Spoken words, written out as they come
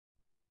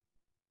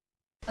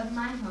of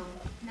my home,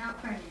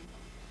 Mt Vernon.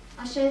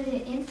 I'll show you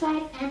the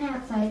inside and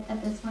outside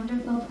of this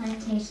wonderful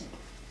plantation.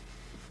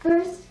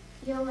 First,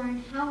 you'll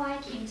learn how I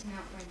came to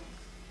Mt Vernon.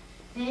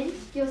 Then,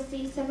 you'll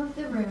see some of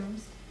the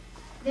rooms.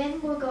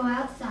 Then, we'll go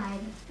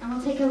outside and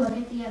we'll take a look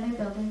at the other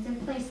buildings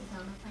and places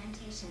on the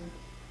plantation.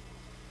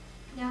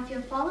 Now, if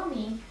you'll follow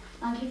me,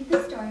 I'll give you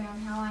the story on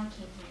how I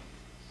came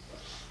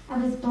here. I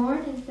was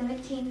born in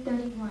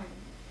 1731.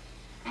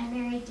 I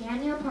married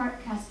Daniel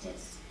Park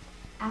Custis.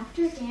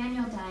 After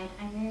Daniel died,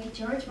 I married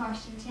George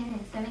Washington in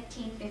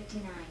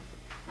 1759.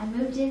 I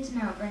moved into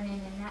Mt Vernon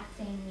in that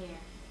same year.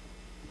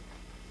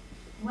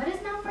 What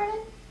is Mt Vernon?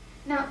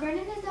 Mt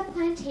Vernon is a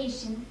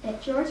plantation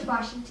that George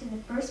Washington,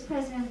 the first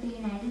president of the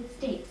United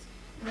States,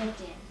 lived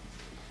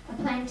in.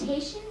 A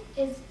plantation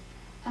is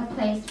a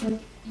place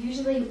with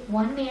usually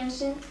one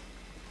mansion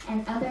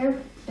and other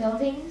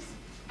buildings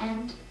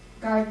and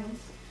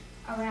gardens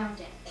around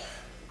it.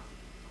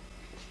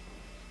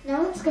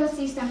 Now let's go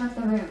see some of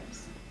the rooms.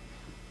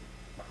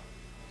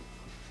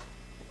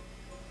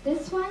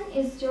 This one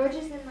is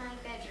George's and my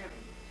bedroom.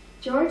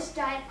 George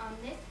died on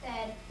this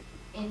bed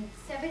in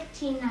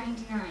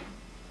 1799.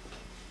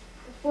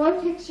 The 4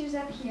 pictures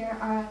up here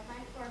are of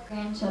my 4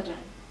 grandchildren.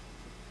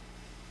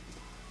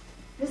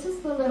 This is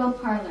the little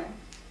parlor.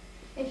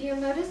 If you'll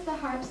notice the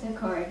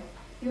harpsichord,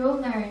 you will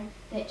learn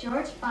that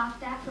George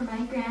bought that for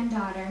my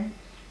granddaughter,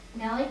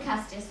 Nellie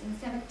Custis, in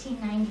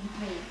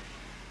 1793.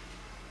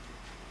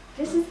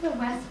 This is the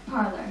west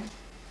parlor.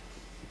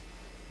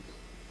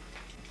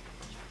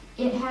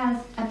 It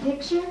has a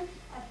picture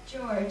of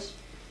George,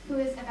 who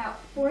is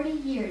about 40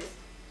 years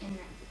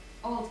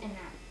old in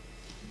that.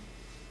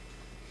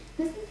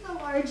 This is the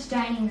large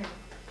dining room.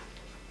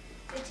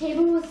 The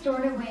table was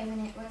stored away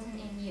when it wasn't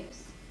in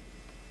use.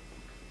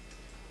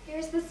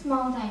 Here's the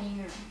small dining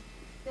room.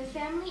 The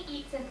family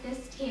eats at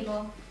this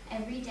table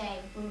every day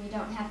when we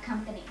don't have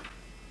company.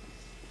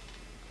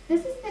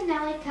 This is the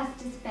Nellie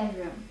Custis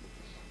bedroom.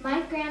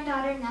 My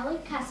granddaughter Nellie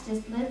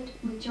Custis lived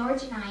with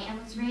George and I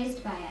and was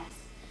raised by us.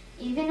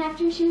 Even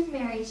after she was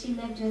married, she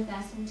lived with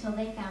us until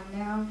they found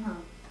their own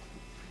home.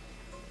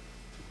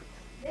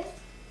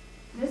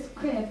 This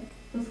crib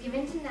was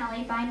given to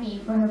Nellie by me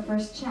for her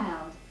first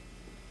child.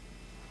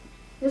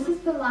 This is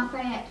the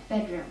Lafayette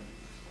bedroom.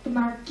 The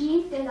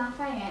Marquis de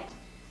Lafayette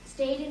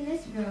stayed in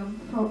this room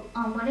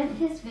on one of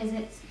his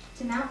visits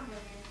to Mt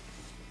Vernon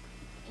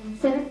in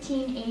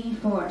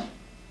 1784.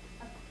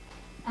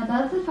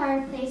 Above the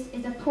fireplace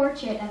is a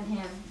portrait of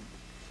him.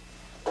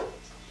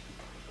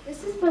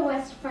 This is the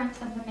west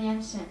front of the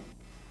mansion.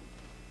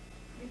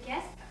 The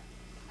guests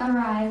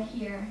arrive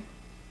here.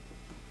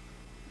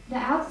 The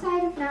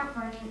outside of Mt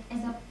Vernon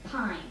is a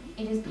pine.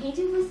 It is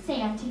painted with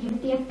sand to give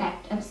it the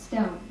effect of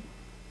stone.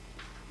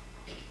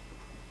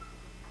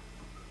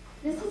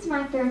 This is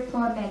my 3rd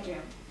floor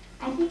bedroom.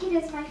 I think it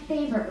is my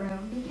favorite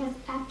room because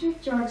after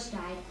George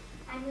died,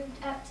 I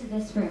moved up to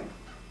this room.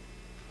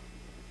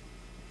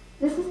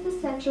 This is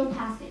the central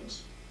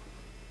passage.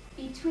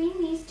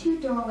 Between these 2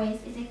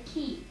 doorways is a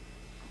key.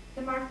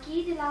 The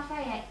Marquis de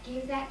Lafayette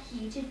gave that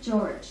key to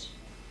George.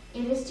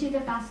 It is to the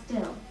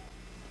Bastille.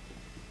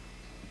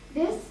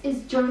 This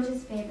is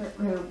George's favorite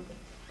room.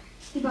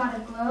 He bought a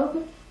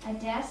globe, a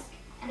desk,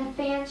 and a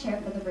fan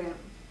chair for the room.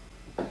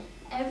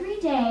 Every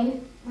day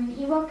when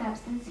he woke up,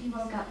 since he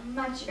woke up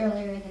much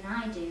earlier than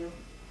I do,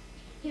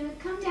 he would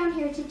come down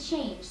here to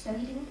change so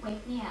he didn't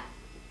wake me up.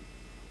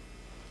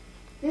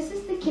 This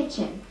is the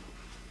kitchen.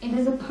 It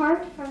is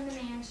apart from the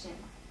mansion.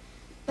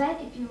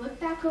 But if you look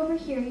back over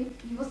here,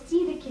 you will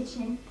see the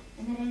kitchen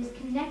and that it is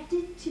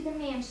connected to the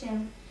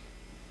mansion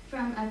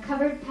from a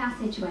covered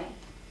passageway.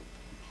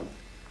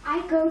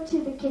 I go to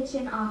the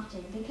kitchen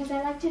often because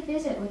I like to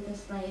visit with the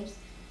slaves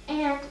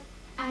and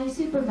I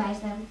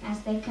supervise them as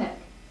they cook.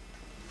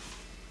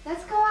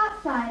 Let's go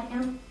outside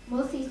and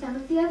we'll see some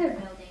of the other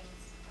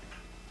buildings.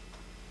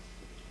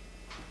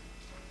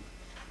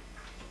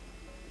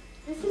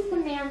 This is the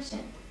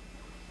mansion.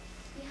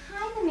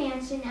 Behind the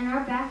mansion in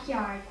our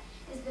backyard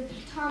is the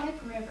Potomac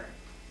River.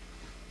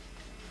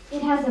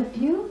 It has a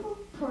beautiful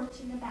porch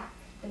in the back,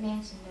 the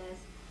mansion does,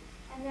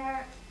 and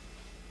there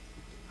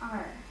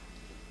are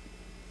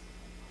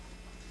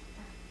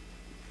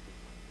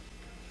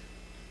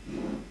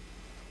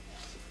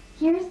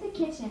here's the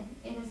kitchen.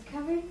 It is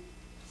covered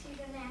to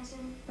the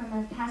mansion from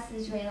a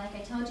passageway like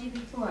I told you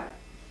before.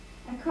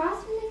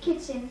 Across from the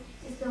kitchen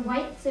is the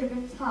white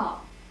servants'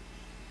 hall.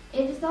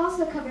 It is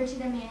also covered to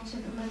the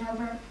mansion from an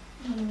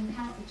overhanging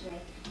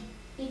passageway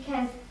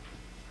because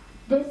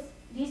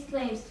these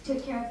slaves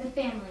took care of the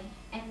family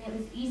and it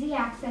was easy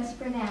access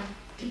for them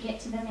to get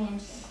to the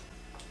mansion.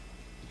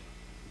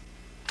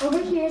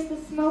 Over here is the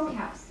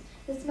smokehouse.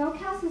 The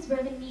smokehouse is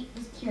where the meat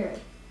was cured.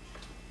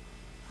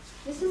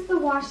 This is the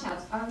wash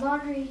house. Our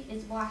laundry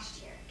is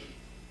washed here.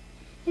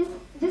 This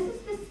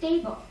is the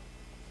stable.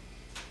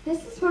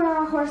 This is where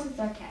our horses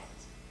are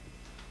kept.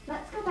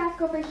 Let's go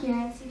back over here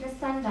and see the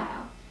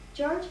sundial.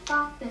 George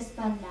bought this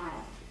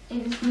sundial.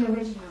 It is the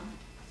original.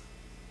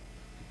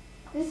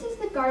 This is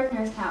the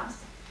gardener's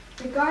house.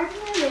 The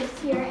gardener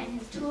lives here and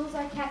his tools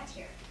are kept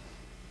here.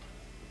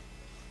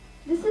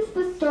 This is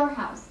the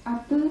storehouse.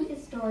 Our food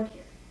is stored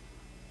here.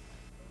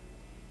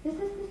 This is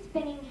the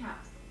spinning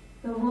house.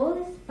 The wool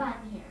is spun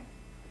here.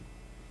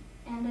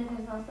 And it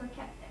is also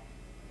kept there.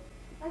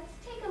 Let's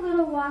take a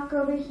little walk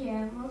over here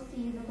and we'll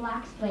see the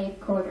black slave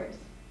quarters.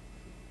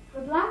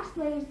 The black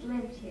slaves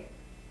lived here.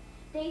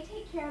 They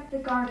take care of the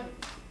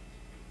gardens.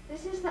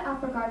 This is the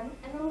upper garden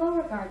and the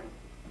lower garden.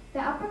 The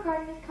upper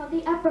garden is called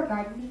the upper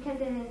garden because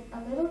it is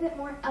a little bit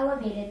more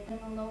elevated than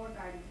the lower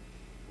garden.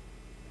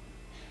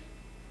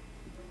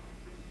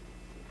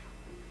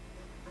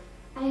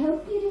 I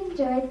hope you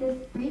enjoyed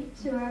this brief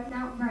tour of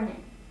Mount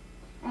Vernon.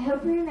 I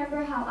hope you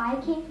remember how I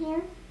came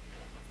here,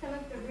 some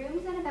of the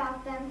rooms and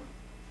about them,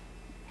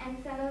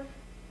 and some of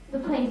the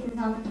places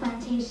on the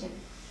plantation.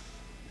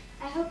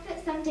 I hope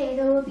that someday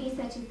there will be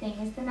such a thing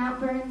as the Mt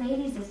Vernon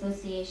Ladies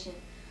Association.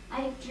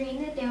 I have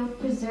dreamed that they will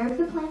preserve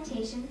the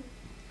plantation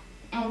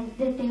and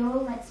that they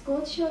will let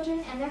school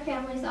children and their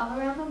families all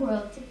around the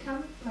world to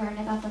come learn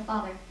about the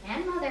father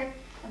and mother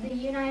of the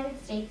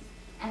United States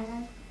and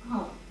the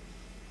home.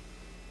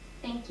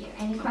 Thank you.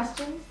 Any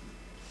questions?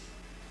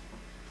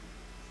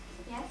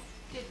 Yes?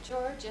 Did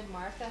George and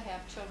Martha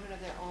have children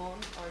of their own,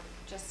 or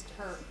just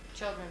her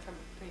children from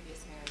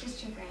previous marriage?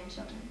 Just your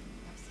grandchildren.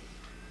 I see.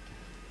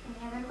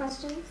 Any other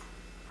questions?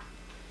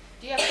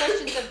 Do you have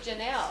questions of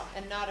Janelle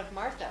and not of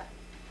Martha?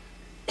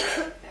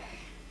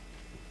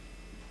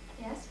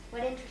 Yes?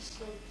 What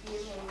interested you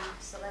in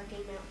selecting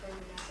Mount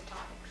Vernon as a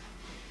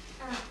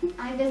topic?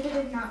 I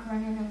visited Mount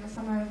Vernon in the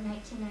summer of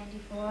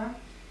 1994,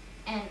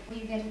 and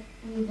we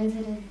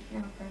visited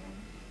Mount Vernon,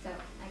 so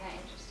I got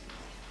interested.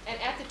 And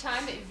at the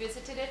time that you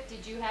visited it,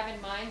 did you have in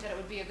mind that it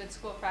would be a good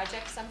school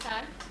project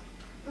sometime?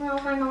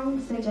 Well, my mom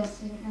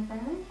suggested it, and I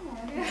thought,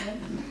 oh, yeah,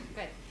 that'd be good.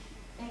 Good.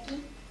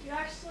 Becky? You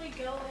actually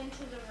go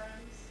into the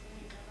rooms and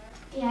you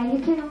never. Yeah,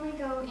 you can only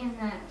go in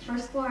the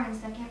first floor and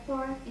second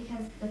floor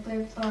because the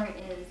third floor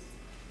is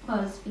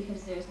closed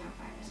because there's no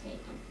fire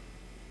escape.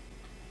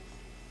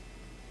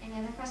 Any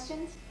other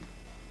questions?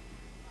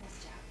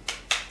 Nice job.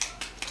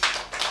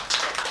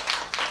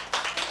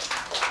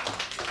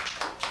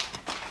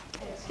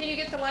 Can you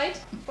get the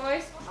light,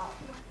 boys?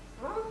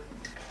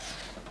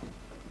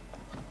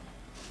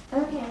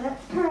 Okay,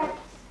 let's correct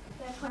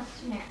the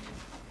questionnaire.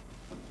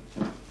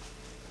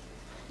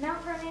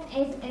 Mount Vernon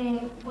is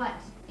a what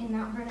in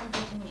Mount Vernon,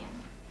 Virginia?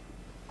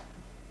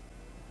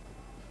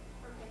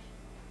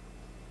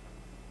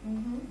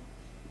 Mm-hmm.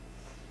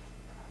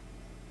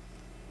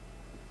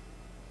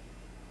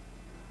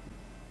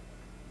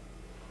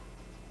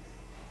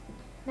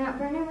 Mount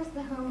Vernon was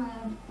the home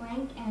of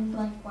blank and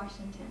blank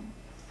Washington.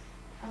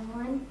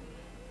 Evelyn?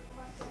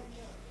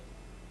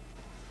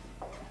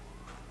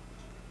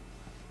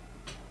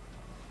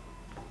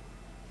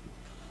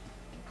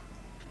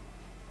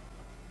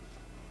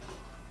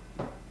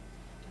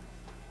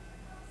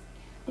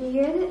 The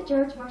year that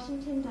George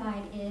Washington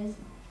died is,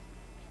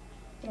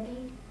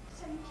 Debbie?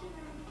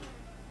 1799.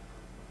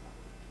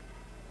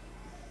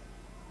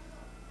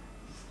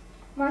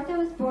 Martha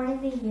was born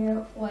in the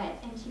year what,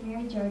 and she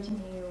married George in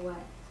the year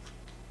what?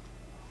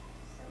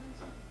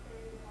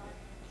 1731.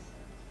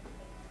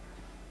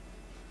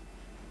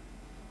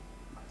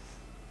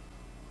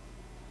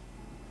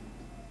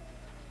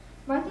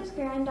 Martha's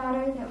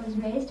granddaughter that was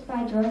raised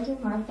by George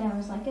and Martha and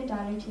was like a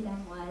daughter to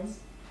them was?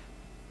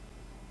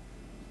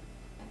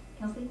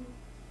 Kelsey?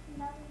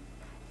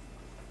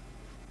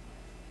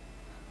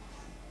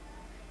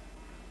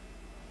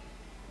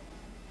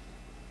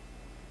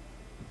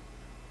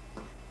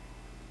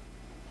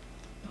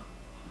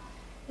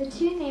 The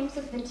two names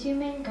of the two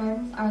main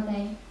gardens are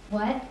the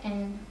what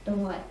and the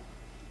what?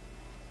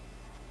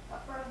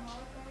 Upper and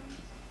lower gardens.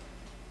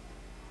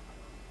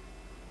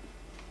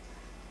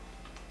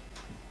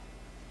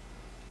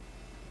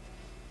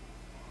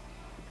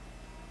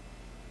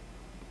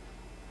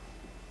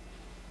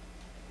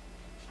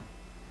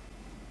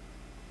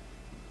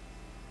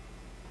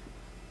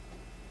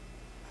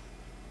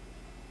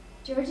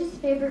 George's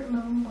favorite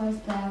room was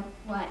the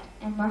what?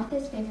 And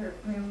Martha's favorite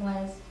room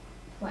was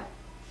what?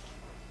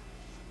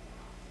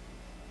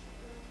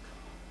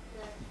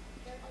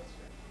 George's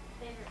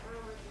favorite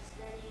room was the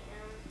study,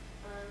 and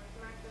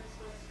Martha's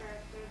was her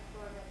third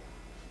floor bedroom.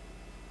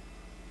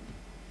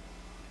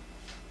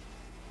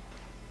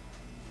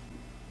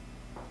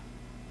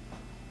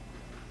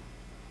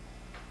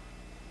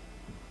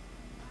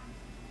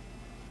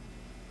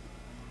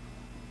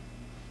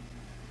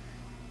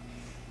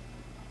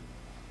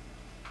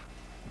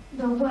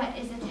 The what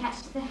is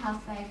attached to the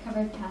house by a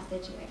covered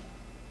passageway.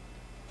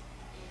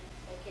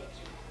 The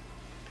kitchen.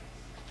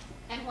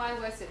 And why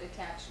was it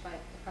attached by the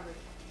covered?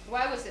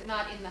 Why was it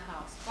not in the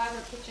house? Why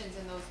were kitchens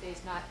in those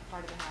days not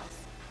part of the house?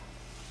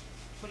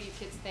 What do you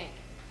kids think?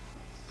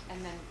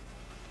 And then,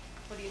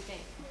 what do you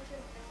think?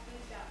 Because the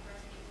food got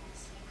burned in the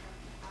sink of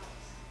the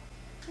house.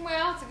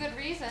 Well, it's a good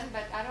reason,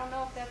 but I don't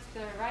know if that's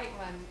the right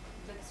one.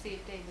 Let's see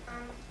if David.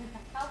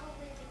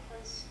 Probably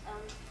because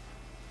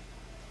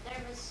there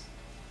was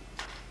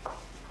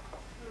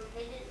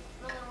they didn't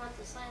really want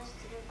the slaves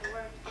to do the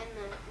work in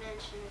the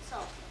mansion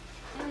itself.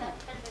 That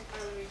could have been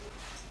part of the reason.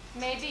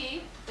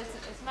 maybe.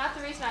 It's not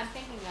the reason I'm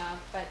thinking of,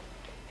 but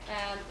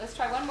let's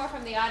try one more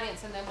from the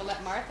audience and then we'll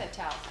let Martha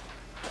tell.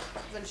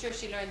 Because I'm sure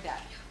she learned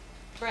that.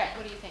 Brett,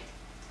 what do you think?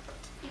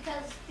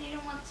 Because they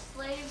didn't want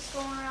slaves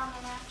going around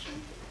the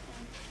mansion.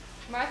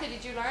 Martha,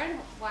 did you learn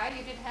why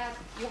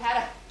you had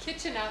a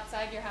kitchen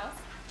outside your house?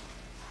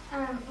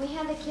 We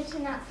had the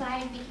kitchen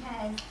outside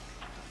because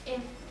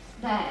if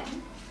the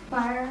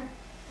fire,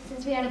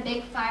 since we had a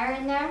big fire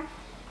in there,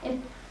 if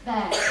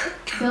the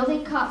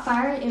building caught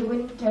fire, it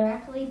wouldn't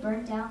directly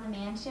burn down the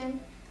mansion.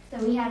 So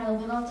we had a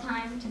little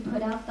time to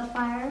put out the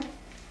fire.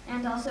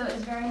 And also it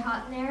was very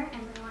hot in there,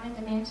 and we wanted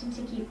the mansion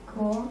to keep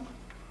cool.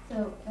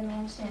 So the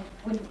mansion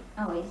wouldn't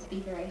always be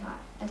very hot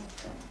as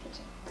the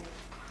kitchen.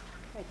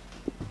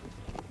 Good.